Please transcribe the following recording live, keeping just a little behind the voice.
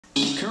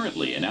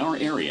Currently in our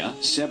area,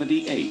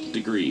 78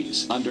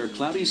 degrees under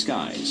cloudy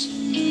skies.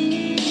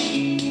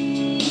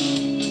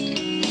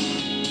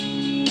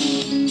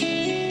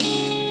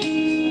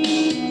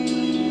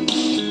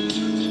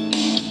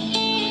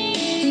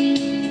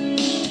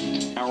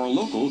 Our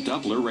local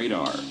Doppler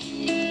radar.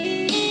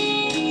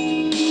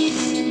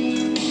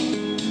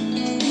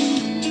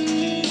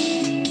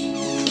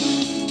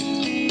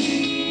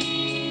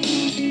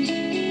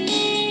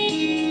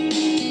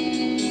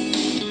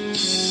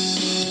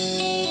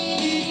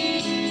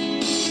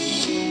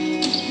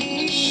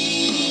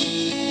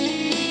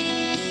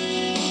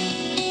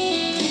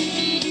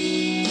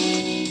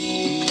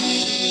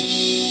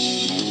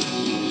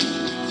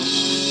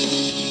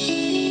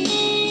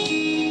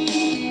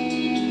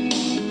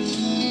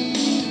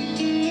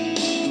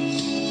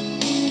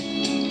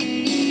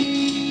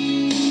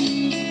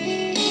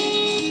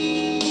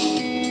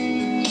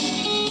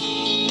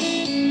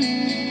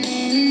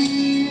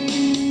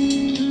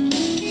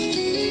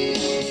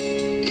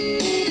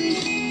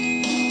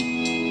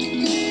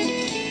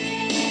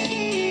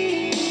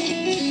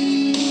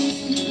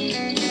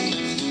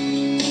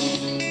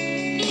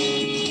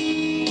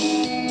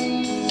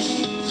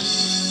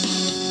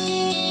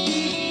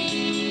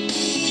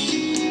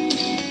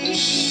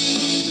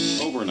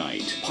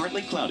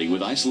 Partly cloudy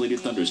with isolated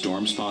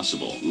thunderstorms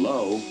possible.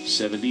 Low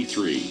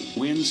 73.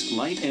 Winds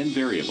light and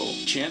variable.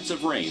 Chance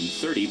of rain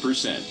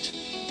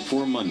 30%.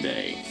 For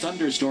Monday,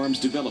 thunderstorms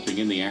developing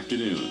in the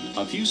afternoon.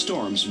 A few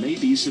storms may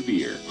be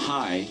severe.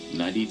 High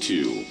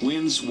 92.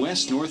 Winds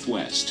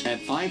west-northwest at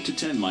 5 to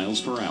 10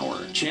 miles per hour.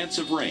 Chance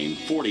of rain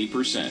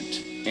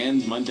 40%.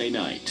 And Monday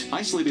night,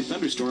 isolated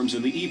thunderstorms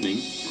in the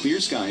evening. Clear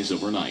skies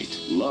overnight.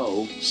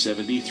 Low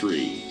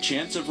 73.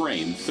 Chance of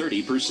rain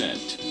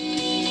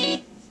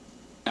 30%.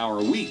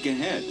 Our week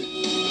ahead.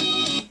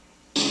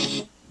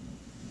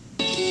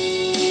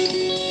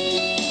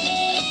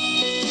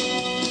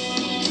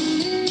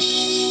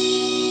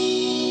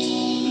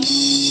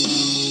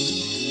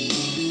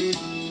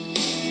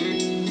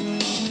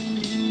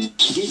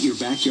 Get your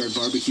backyard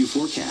barbecue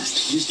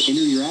forecast. Just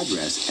enter your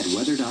address at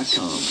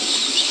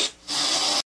weather.com.